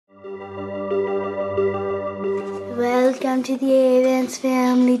Welcome to the Avants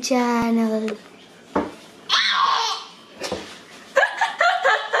Family Channel.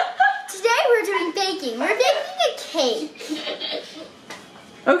 Today we're doing baking. We're baking a cake.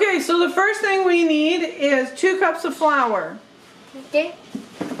 Okay, so the first thing we need is 2 cups of flour. Okay.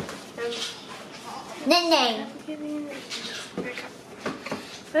 Name. You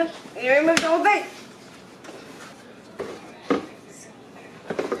remove the whole thing.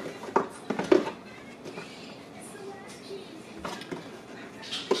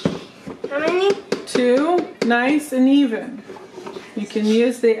 How many? 2, nice and even. You can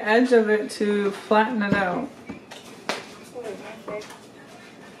use the edge of it to flatten it out.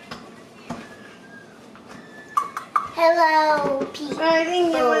 Hello, people. I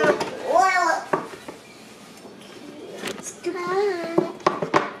think you will. Well.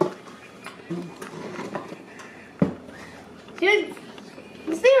 Dude,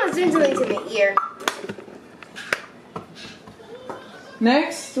 this thing was doing something to my ear.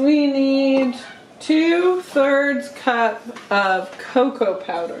 Next, we need 2/3 cup of cocoa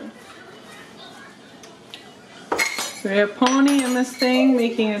powder. So we have Pony in this thing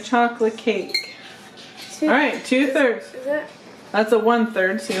making a chocolate cake. Alright, 2/3. Is that? That's a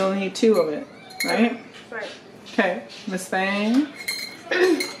 1/3, so you'll need 2 of it, right? Right. Okay, Miss Thang.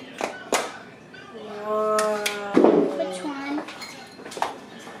 Which one?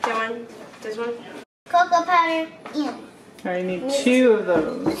 That one? This one? Cocoa powder in. Alright, you need 2 of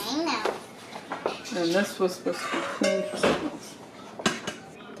those. I know. And this was supposed to be clean for something else.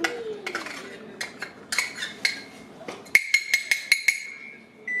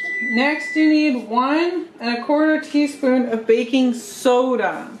 Next, you need 1 1/4 teaspoon of baking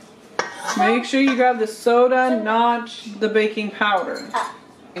soda. Make sure you grab the soda, not the baking powder.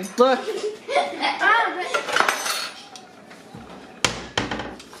 Look.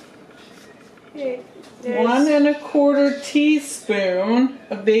 1 1/4 teaspoon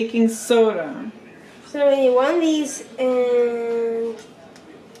of baking soda. So we need one of these and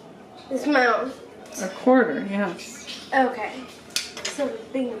this amount. 1/4, yes. Okay. So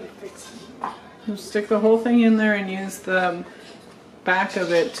big one. You stick the whole thing in there and use the back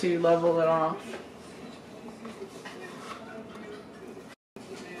of it to level it off.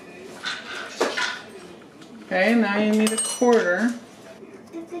 Okay, now you need 1/4.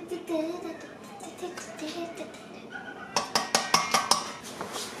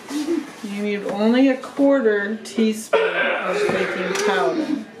 You need only 1/4 teaspoon of baking powder.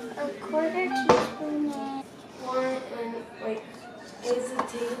 1/4 teaspoon. One and wait. Is it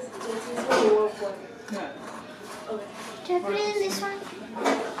teaspoon or 1/4? Yeah. Okay. Can I put it in this one?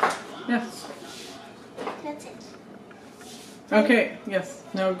 Yes. That's it. Okay, yes.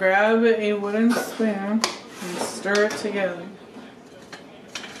 Now grab a wooden spoon and stir it together.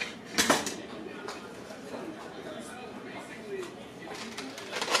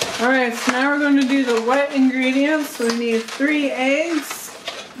 Alright, so now we're going to do the wet ingredients. So we need 3 eggs,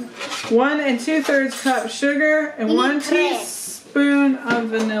 1 2/3 cup sugar, and We need 1 3. teaspoon of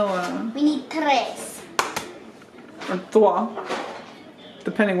vanilla. We need 3. Or 3,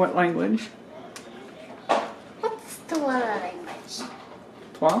 depending what language. What's the word language?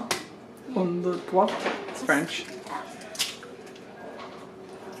 3? On the 3? It's French.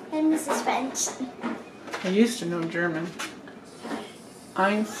 And Mrs. French. I used to know German.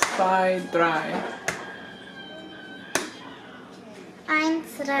 1, 2, 3. 1,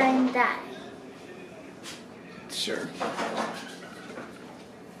 2, 3. Sure.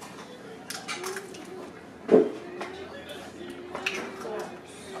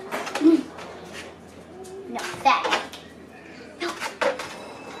 No, fat egg. No.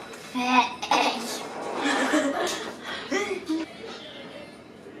 Fat egg.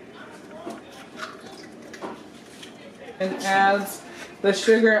 And adds the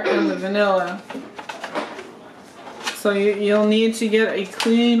sugar and the vanilla. So you'll need to get a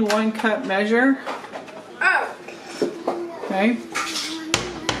clean 1 cup measure. Oh! Okay.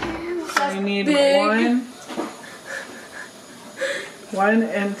 So you need big.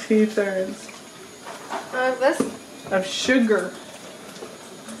 1 2/3 This? of sugar.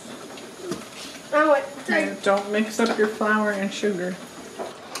 Oh, wait. Sorry. Okay, don't mix up your flour and sugar.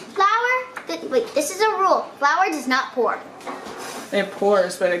 Flour? Wait, this is a rule. Flour does not pour. It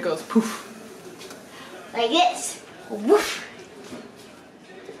pours, but it goes poof. Like this. Woof.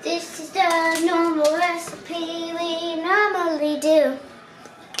 This is the normal recipe we normally do.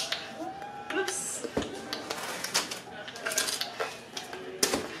 Oops.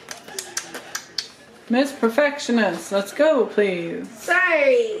 Miss Perfectionist, let's go, please.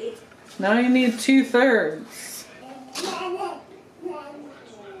 Sorry. Now you need 2/3.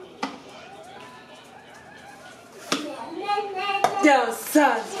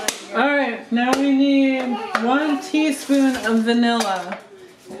 Alright, now we need 1 teaspoon of vanilla.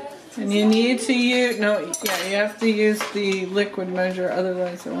 And you need to use, you have to use the liquid measure,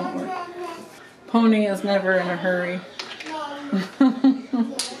 otherwise it won't work. Pony is never in a hurry.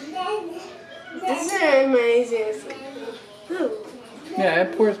 This is amazing. Yeah,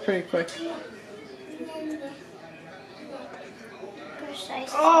 it pours pretty quick.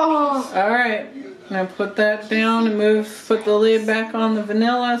 Oh. Alright, now put that down and put the lid back on the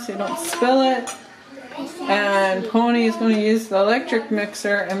vanilla so you don't spill it. And Pony is going to use the electric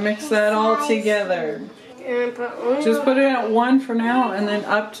mixer and mix that all together. Just put it at 1 for now and then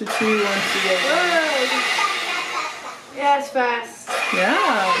up to 2 once you get it. Yeah, it's fast.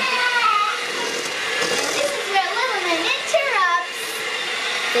 Yeah. This is where Little Man interrupts.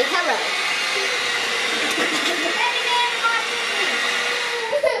 Say hello.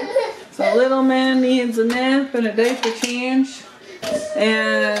 So little man needs a nap and a diaper change.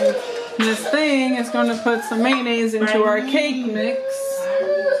 And this thing is going to put some mayonnaise into our cake mix.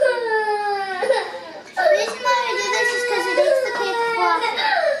 The reason why I do this is because it makes the cake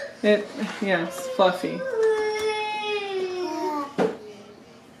fluffy. Yes, fluffy.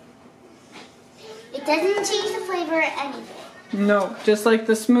 It doesn't change the flavor or anything. No, just like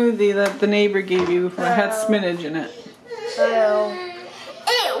the smoothie that the neighbor gave you that had spinach in it.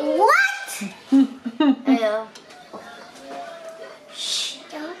 What? Ew. Shh,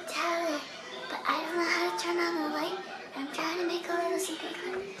 don't tell her. But I don't know how to turn on the light. I'm trying to make a little secret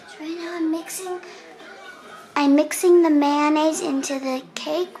card. So right now I'm mixing the mayonnaise into the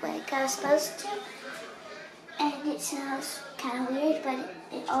cake like I was supposed to. And it smells kind of weird, but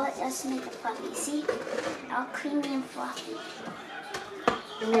all it does is make it fluffy. See? All creamy and fluffy.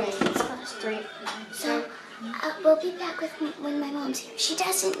 It's supposed to. So we'll be back with when my mom's here. She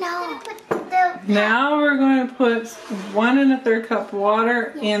doesn't know. Now we're going to put 1 1/3 cup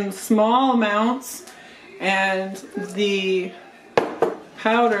water in small amounts and the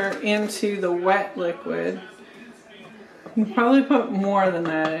powder into the wet liquid. You can probably put more than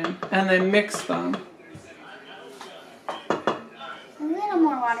that in and then mix them. A little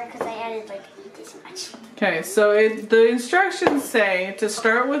more water because I added like this much. Okay, so the instructions say to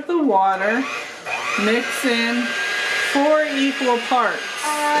start with the water, mix in 4 equal parts.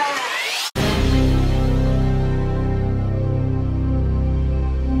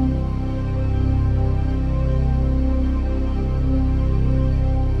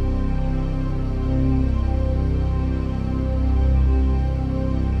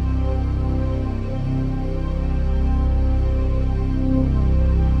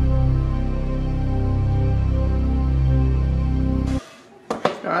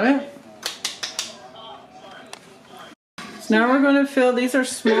 Got it? So now we're going to fill, these are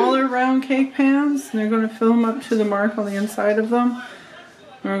smaller round cake pans, and they're going to fill them up to the mark on the inside of them.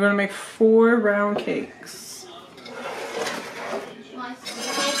 And we're going to make 4 round cakes. I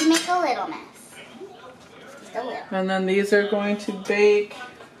can make a little mess. Just a little. And then these are going to bake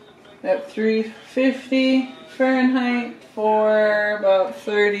at 350 Fahrenheit for about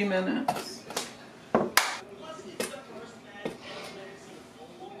 30 minutes.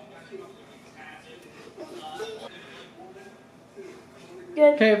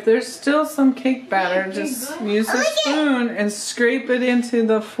 Okay, if there's still some cake batter, just use a spoon and scrape it into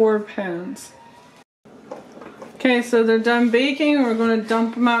the 4 pans. Okay, so they're done baking. We're going to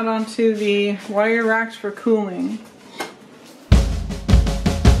dump them out onto the wire racks for cooling.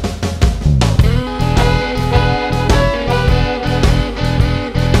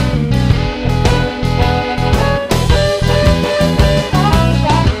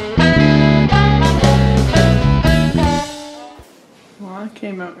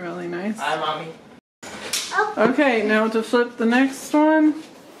 Came out really nice. Hi, Mommy. Okay, now to flip the next one.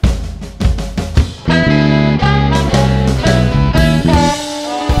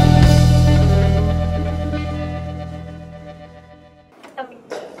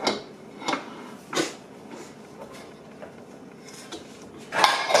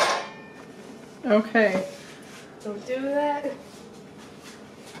 Okay. Don't do that.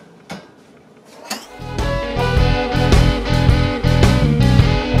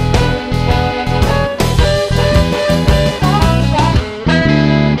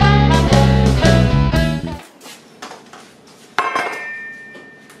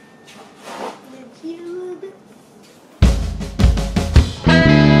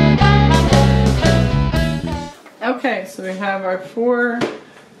 Okay, so we have our 4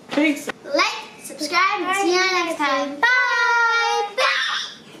 cakes. Like, subscribe, and see you next time. Bye!